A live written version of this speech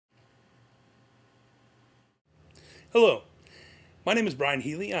Hello, my name is Brian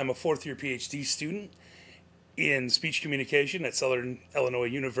Healy. I'm a fourth year PhD student in speech communication at Southern Illinois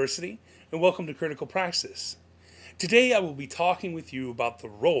University, and welcome to Critical Praxis. Today I will be talking with you about the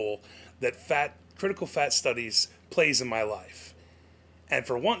role that critical fat studies plays in my life. And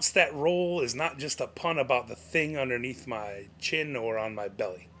for once, that role is not just a pun about the thing underneath my chin or on my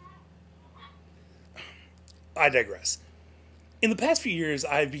belly. I digress. In the past few years,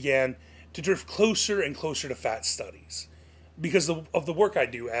 I began to drift closer and closer to fat studies because of the work I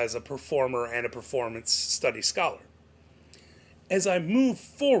do as a performer and a performance studies scholar. As I move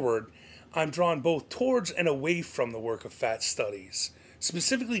forward, I'm drawn both towards and away from the work of fat studies,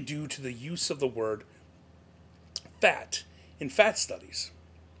 specifically due to the use of the word fat in fat studies.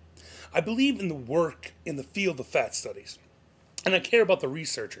 I believe in the work in the field of fat studies, and I care about the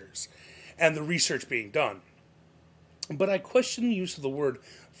researchers and the research being done. But I question the use of the word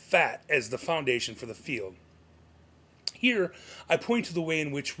fat as the foundation for the field. Here, I point to the way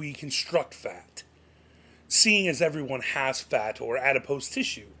in which we construct fat, seeing as everyone has fat or adipose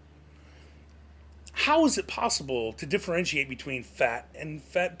tissue. How is it possible to differentiate between fat and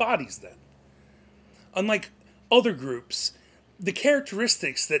fat bodies then? Unlike other groups, the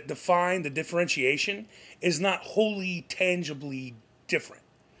characteristics that define the differentiation is not wholly tangibly different,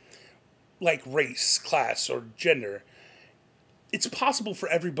 like race, class, or gender. It's possible for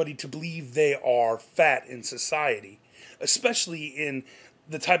everybody to believe they are fat in society, especially in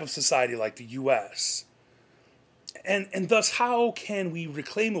the type of society like the U.S. And thus, how can we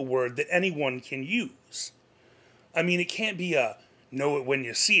reclaim a word that anyone can use? I mean, it can't be a know it when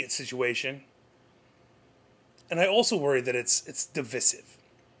you see it situation. And I also worry that it's divisive.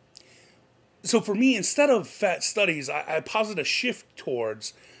 So for me, instead of fat studies, I posit a shift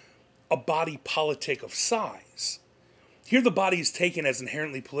towards a body politic of size. Here the body is taken as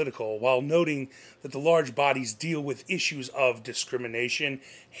inherently political, while noting that the large bodies deal with issues of discrimination,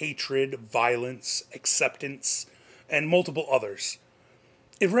 hatred, violence, acceptance, and multiple others.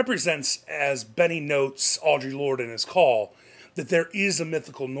 It represents, as Benny notes Audre Lorde in his call, that there is a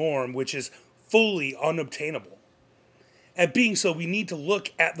mythical norm which is fully unobtainable. And being so, we need to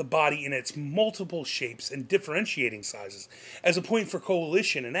look at the body in its multiple shapes and differentiating sizes as a point for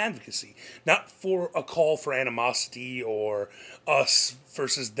coalition and advocacy, not for a call for animosity or us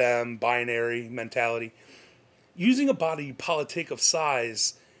versus them binary mentality. Using a body politic of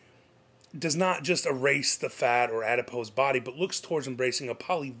size does not just erase the fat or adipose body, but looks towards embracing a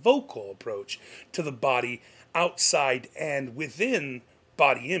polyvocal approach to the body outside and within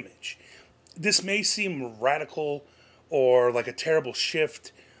body image. This may seem radical or like a terrible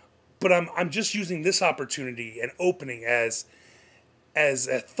shift, but I'm just using this opportunity and opening as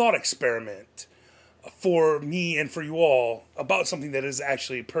a thought experiment for me and for you all about something that is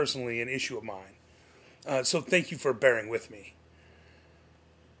actually personally an issue of mine. So thank you for bearing with me.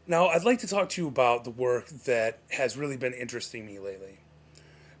 Now, I'd like to talk to you about the work that has really been interesting me lately.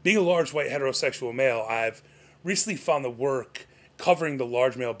 Being a large white heterosexual male, I've recently found the work covering the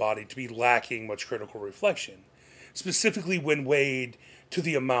large male body to be lacking much critical reflection, specifically when weighed to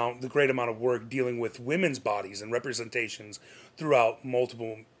the great amount of work dealing with women's bodies and representations throughout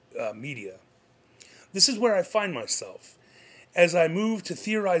multiple media. This is where I find myself. As I move to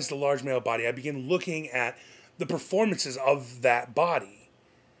theorize the large male body, I begin looking at the performances of that body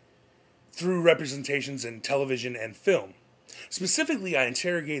through representations in television and film. Specifically, I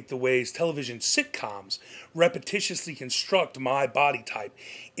interrogate the ways television sitcoms repetitiously construct my body type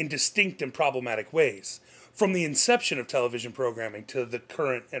in distinct and problematic ways, from the inception of television programming to the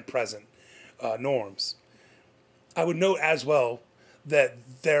current and present norms. I would note as well that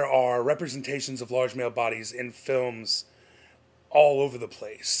there are representations of large male bodies in films all over the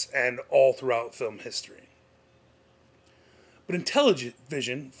place and all throughout film history. But in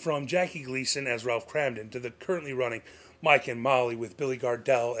television, from Jackie Gleason as Ralph Cramden to the currently running Mike and Molly with Billy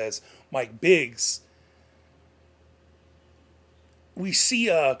Gardell as Mike Biggs, we see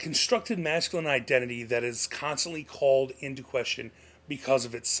a constructed masculine identity that is constantly called into question because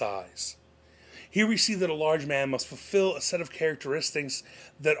of its size. Here we see that a large man must fulfill a set of characteristics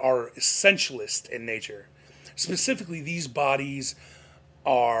that are essentialist in nature. Specifically, these bodies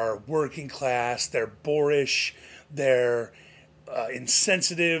are working class, they're boorish, they're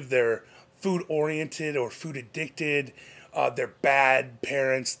insensitive, they're food-oriented or food-addicted, they're bad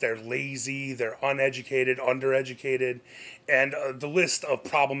parents, they're lazy, they're uneducated, undereducated, and the list of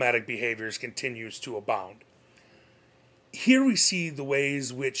problematic behaviors continues to abound. Here we see the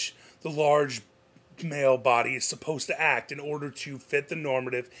ways which the large male body is supposed to act in order to fit the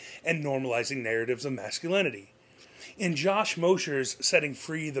normative and normalizing narratives of masculinity. In Josh Mosher's Setting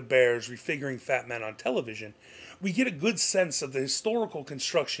Free the Bears, Refiguring Fat Men on Television, we get a good sense of the historical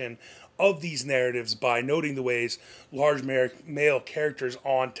construction of these narratives by noting the ways large male characters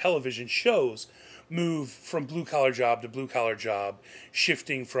on television shows move from blue-collar job to blue-collar job,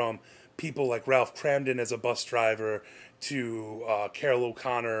 shifting from people like Ralph Cramden as a bus driver to Carol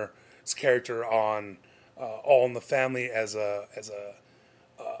O'Connor's character on All in the Family as a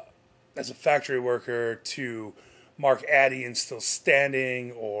factory worker, to Mark Addy in Still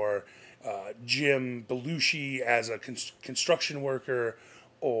Standing, or Jim Belushi as a construction worker,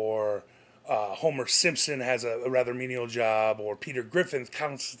 or Homer Simpson has a rather menial job, or Peter Griffin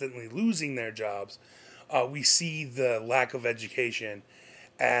constantly losing their jobs. We see the lack of education,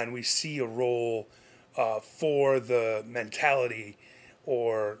 and we see a role for the mentality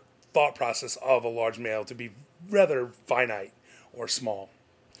or thought process of a large male to be rather finite or small.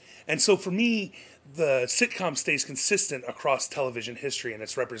 And so for me, the sitcom stays consistent across television history in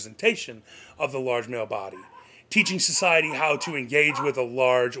its representation of the large male body, teaching society how to engage with a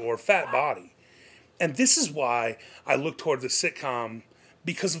large or fat body. And this is why I look toward the sitcom,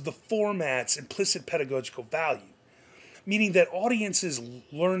 because of the format's implicit pedagogical value, meaning that audiences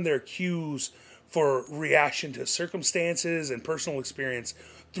learn their cues for reaction to circumstances and personal experience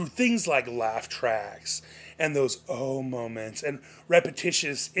through things like laugh tracks and those oh moments and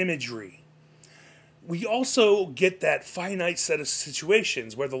repetitious imagery. We also get that finite set of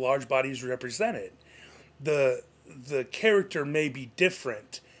situations where the large body is represented. The character may be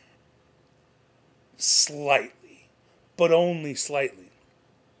different slightly, but only slightly.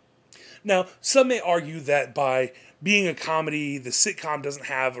 Now, some may argue that by being a comedy, the sitcom doesn't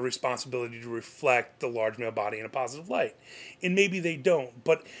have a responsibility to reflect the large male body in a positive light. And maybe they don't,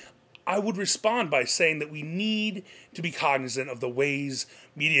 but I would respond by saying that we need to be cognizant of the ways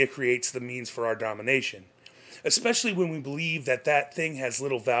media creates the means for our domination, especially when we believe that that thing has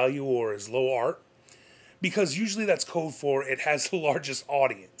little value or is low art, because usually that's code for it has the largest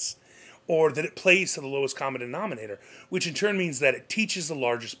audience, or that it plays to the lowest common denominator, which in turn means that it teaches the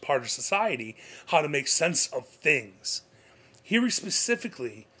largest part of society how to make sense of things. Here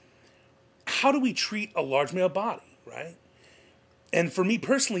specifically, how do we treat a large male body, right? And for me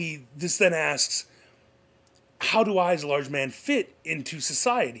personally, this then asks, how do I as a large man fit into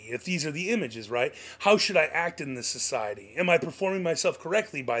society if these are the images, right? How should I act in this society? Am I performing myself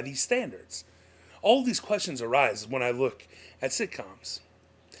correctly by these standards? All of these questions arise when I look at sitcoms.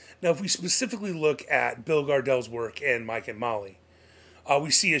 Now, if we specifically look at Bill Gardell's work in Mike and Molly,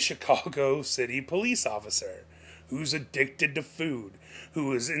 we see a Chicago City police officer who's addicted to food,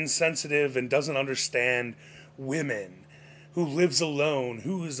 who is insensitive and doesn't understand women, who lives alone,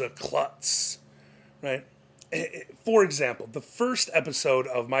 who is a klutz, right? For example, the first episode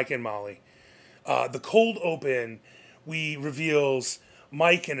of Mike and Molly, the cold open, reveals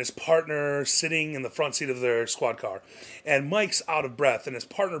Mike and his partner sitting in the front seat of their squad car. And Mike's out of breath, and his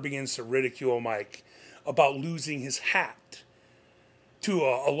partner begins to ridicule Mike about losing his hat to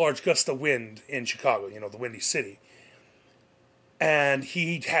a large gust of wind in Chicago, the Windy City. And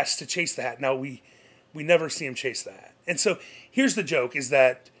he has to chase the hat. Now, we never see him chase the hat. And so here's the joke, is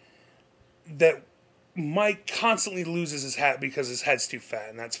that Mike constantly loses his hat because his head's too fat,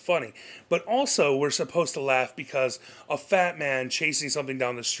 and that's funny. But also, we're supposed to laugh because a fat man chasing something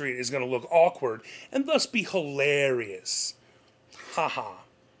down the street is going to look awkward and thus be hilarious. Haha.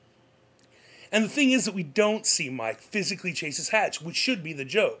 And the thing is that we don't see Mike physically chase his hat, which should be the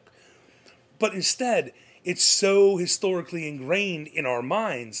joke. But instead, it's so historically ingrained in our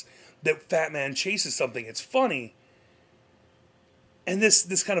minds that fat man chases something. It's funny. And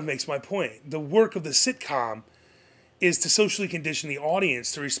this kind of makes my point. The work of the sitcom is to socially condition the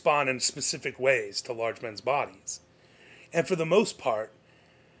audience to respond in specific ways to large men's bodies. And for the most part,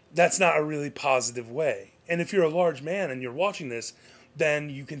 that's not a really positive way. And if you're a large man and you're watching this,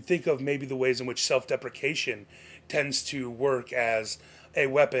 then you can think of maybe the ways in which self-deprecation tends to work as a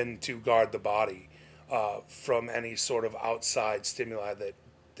weapon to guard the body from any sort of outside stimuli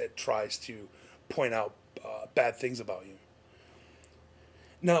that tries to point out bad things about you.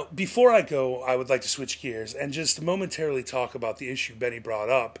 Now, before I go, I would like to switch gears and just momentarily talk about the issue Benny brought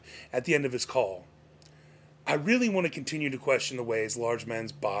up at the end of his call. I really want to continue to question the ways large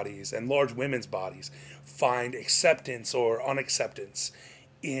men's bodies and large women's bodies find acceptance or unacceptance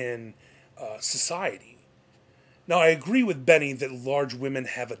in society. Now, I agree with Benny that large women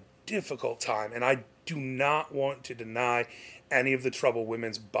have a difficult time, and I do not want to deny any of the trouble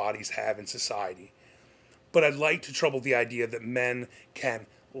women's bodies have in society. But I'd like to trouble the idea that men can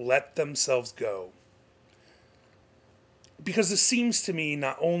let themselves go. Because this seems to me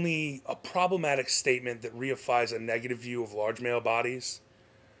not only a problematic statement that reifies a negative view of large male bodies,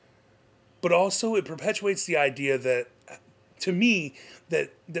 but also it perpetuates the idea that, to me,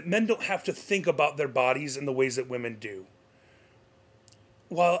 that men don't have to think about their bodies in the ways that women do.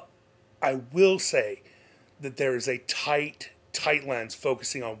 While I will say that there is a tight lens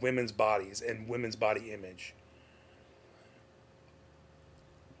focusing on women's bodies and women's body image,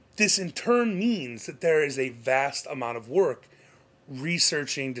 this in turn means that there is a vast amount of work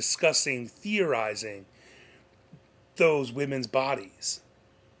researching, discussing, theorizing those women's bodies.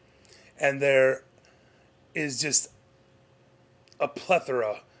 And there is just a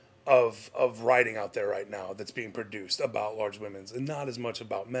plethora of writing out there right now that's being produced about large women's and not as much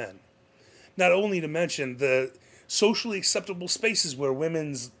about men. Not only to mention the socially acceptable spaces where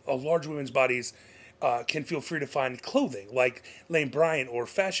large women's bodies can feel free to find clothing, like Lane Bryant or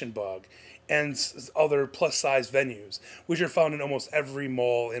Fashion Bug, and other plus-size venues, which are found in almost every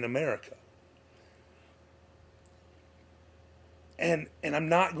mall in America. And I'm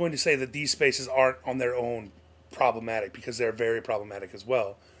not going to say that these spaces aren't on their own problematic, because they're very problematic as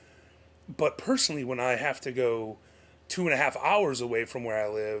well. But personally, when I have to go 2.5 hours away from where I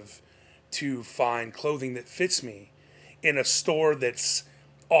live to find clothing that fits me in a store that's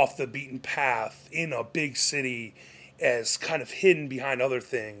off the beaten path in a big city, as kind of hidden behind other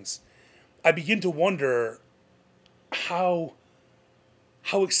things, I begin to wonder how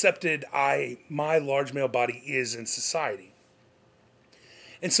accepted my large male body is in society.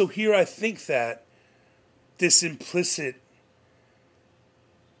 And so here I think that the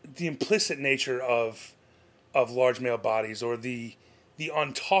implicit nature of large male bodies, or the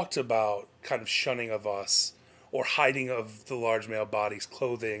untalked about kind of shunning of us or hiding of the large male body's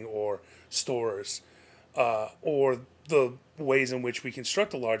clothing or stores, or the ways in which we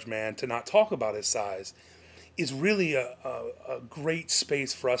construct a large man to not talk about his size, is really a great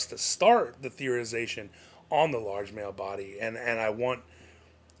space for us to start the theorization on the large male body. And I want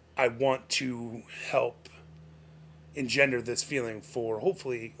to help engender this feeling for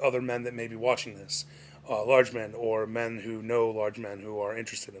hopefully other men that may be watching this, large men or men who know large men who are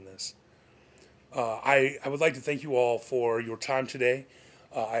interested in this. I would like to thank you all for your time today.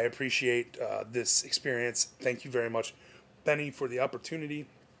 I appreciate this experience. Thank you very much, Benny, for the opportunity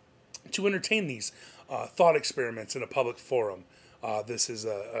to entertain these thought experiments in a public forum. This is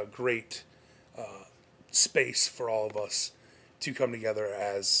a great space for all of us to come together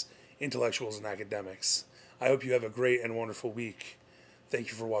as intellectuals and academics. I hope you have a great and wonderful week. Thank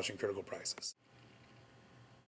you for watching Critical Praxis.